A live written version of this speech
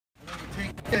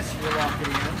this, you're locking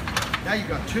in. Now you've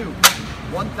got two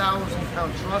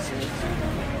 1,000-pound trusses.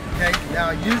 Okay,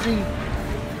 now using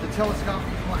the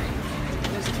telescopic plane,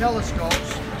 this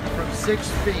telescopes from 6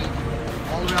 feet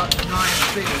all the way out to 9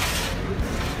 feet.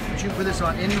 But you can put this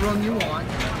on any rung you want.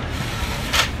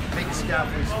 Make a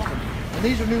scaffolding system. And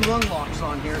these are new rung locks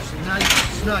on here, so now you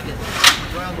can snug it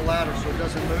around the ladder so it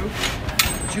doesn't move.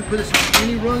 But you put this on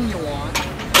any rung you want.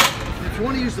 If you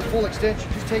want to use the full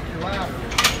extension, just take your ladder and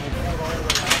pull it all the way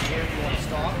out here if you want to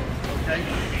stop. Okay?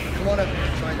 Come on up here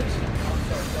and try this.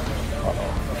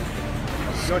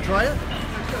 You want to try it?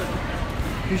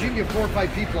 Because you can get 4 or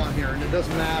 5 people on here and it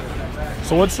doesn't matter.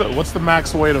 So what's the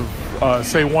max weight of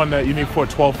say one that you need for a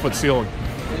 12-foot ceiling?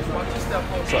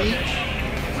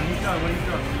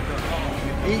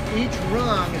 Each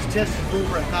rung is tested for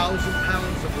over 1,000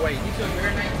 pounds of weight.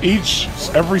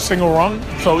 Every single rung?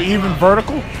 So even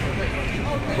vertical?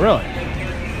 Really?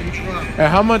 Each rung. And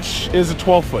how much is a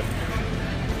 12-foot?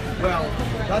 Well,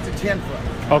 that's a 10-foot.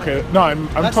 Okay, no,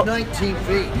 that's 19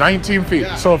 feet. 19 feet.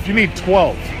 Yeah. So if you need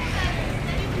 12.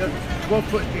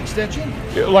 12-foot extension?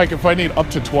 Like if I need up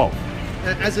to 12.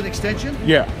 As an extension?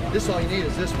 Yeah. This all you need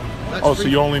is this one. That's so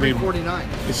you only need $349.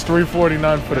 It's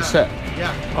 $349 for the set.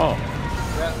 Yeah. Oh.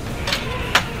 Yeah.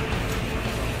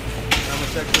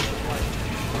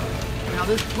 Now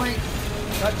this plate,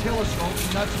 that telescope,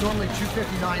 and that's normally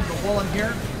 $259. The wall in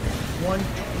here, $129.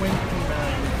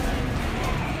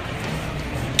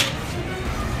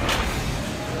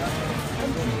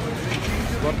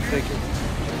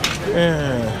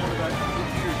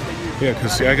 Yeah,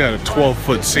 because see, I got a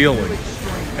 12-foot ceiling,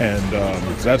 and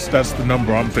that's the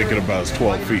number I'm thinking about is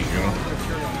 12 feet, you know?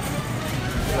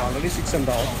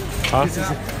 Huh?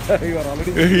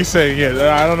 He's saying,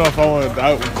 yeah, I don't know if I want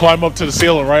to climb up to the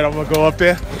ceiling, right? I'm going to go up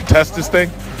there, test this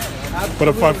thing. But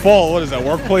if I fall, what is that,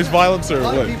 workplace violence or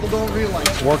what? A lot of people don't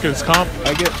realize. Workers' comp,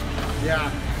 I get?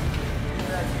 Yeah.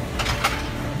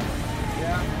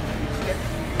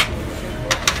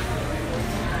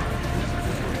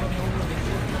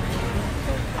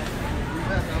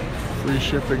 Free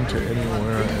shipping to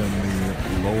anywhere in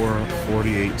the lower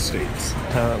 48 states.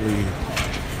 Apparently,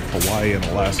 Hawaii and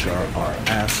Alaska are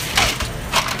ass out.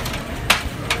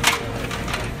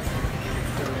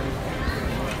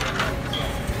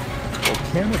 Well,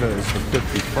 Canada is the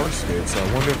 51st state, so I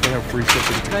wonder if they have free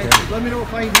shipping to Canada. Let me know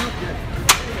if I can help you.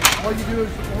 All you do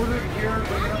is order it here,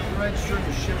 bring it up and register,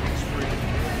 the shipping's free.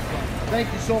 Thank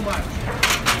you so much.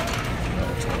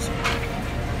 That's awesome.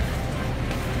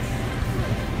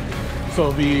 So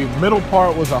the middle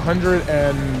part was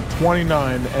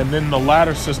 129, and then the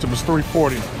ladder system is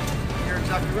 340. You're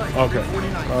exactly right. Okay.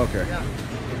 349. Okay. Yeah.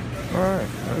 All right.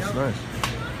 That's nice.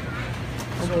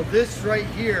 So this right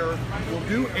here will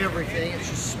do everything. It's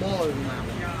just smaller than that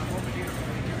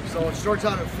one. So it starts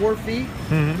out at 4 feet,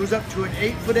 goes up to an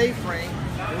 8-foot A-frame,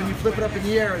 and when you flip it up in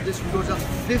the air, this one goes up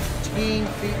 15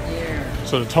 feet in the air.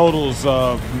 So the total is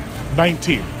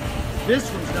 19.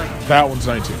 This one's 19. That one's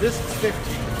 19. This is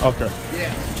 15. Okay.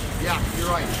 Yeah, you're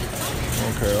right.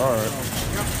 Okay, all right.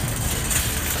 Yep.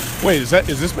 Wait, is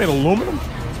this made aluminum?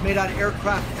 It's made out of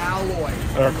aircraft alloy.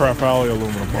 Aircraft alloy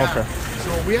aluminum. Yeah. Okay.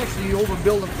 So we actually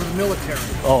overbuild them for the military.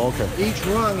 Oh, okay. Each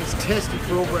rung is tested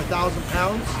for over 1,000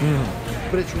 pounds,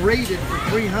 but it's rated for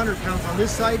 300 pounds on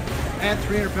this side and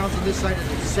 300 pounds on this side at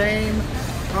the same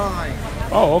time.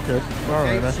 Oh, okay. All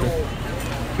right. So,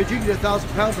 but you can get 1,000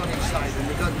 pounds on each side, and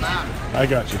it doesn't matter. I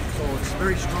got you. So it's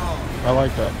very strong. I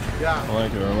like that. Yeah. I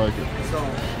like it. I like it. So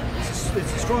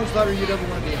it's the strongest ladder you'd ever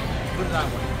want to be on. Put it that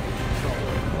way. So,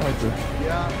 I like it.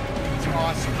 yeah, it's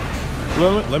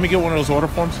awesome. Let me get one of those order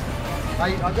forms.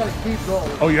 I've got to keep those.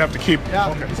 Oh, you have to keep. Yeah.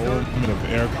 Okay. Limit of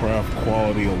aircraft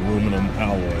quality aluminum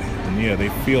alloy, and yeah, they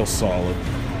feel solid.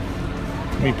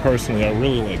 Me personally, I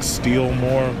really like steel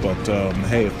more, but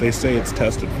hey, if they say it's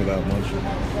tested for that much,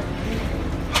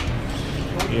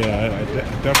 yeah, I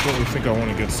definitely think I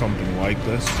want to get something like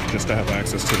this just to have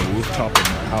access to the rooftop of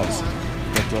my house.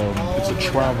 But it's a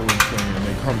traveling thing, and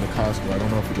they come to Costco. I don't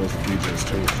know if it goes to BJ's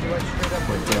too,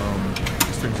 but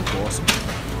these things are awesome.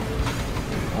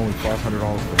 Only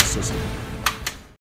 $500 for the system.